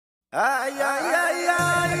Ay, ay, ay,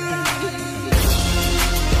 ay.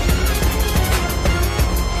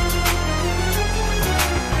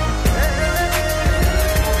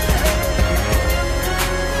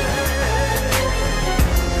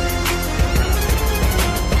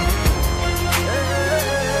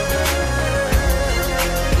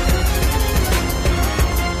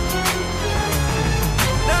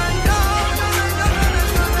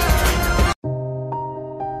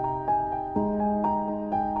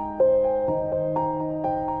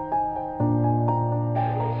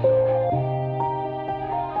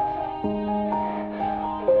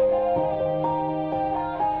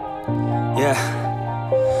 Yeah,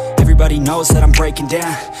 everybody knows that I'm breaking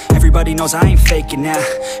down. Everybody knows I ain't faking now.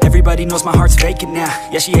 Everybody knows my heart's vacant now.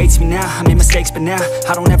 Yeah, she hates me now, I made mistakes, but now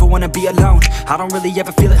I don't ever wanna be alone. I don't really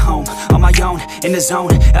ever feel at home, on my own, in the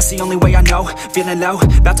zone. That's the only way I know, feeling low,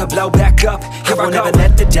 about to blow back up. Here I won't ever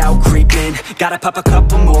let the doubt creep in. Gotta pop a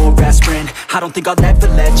couple more aspirin. I don't think I'll ever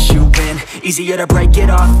let you in. Easier to break it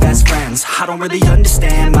off best friends. I don't really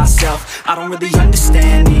understand myself, I don't really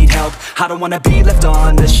understand, need help. I don't wanna be left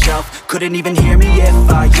on the shelf. Couldn't even hear me if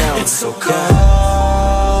I yelled. It's so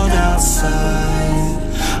cold outside,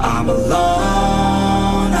 I'm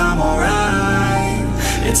alone, I'm alright.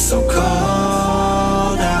 It's so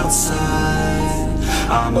cold outside,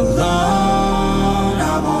 I'm alone,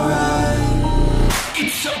 I'm alright.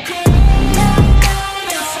 It's so cold.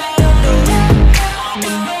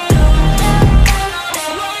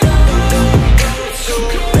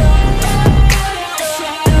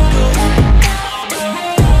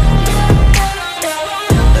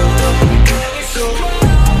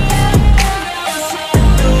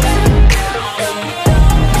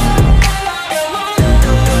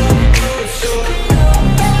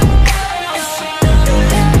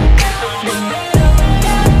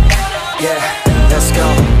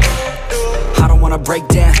 Break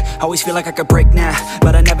down, always feel like I could break now,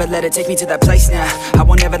 but I never let it take me to that place now. I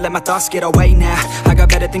won't ever let my thoughts get away now. I got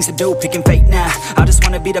better things to do, picking fate now. I just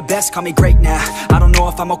wanna be the best, call me great now. I don't know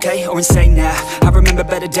if I'm okay or insane now. I remember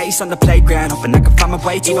better days on the playground, hoping I can find my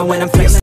way even when I'm feeling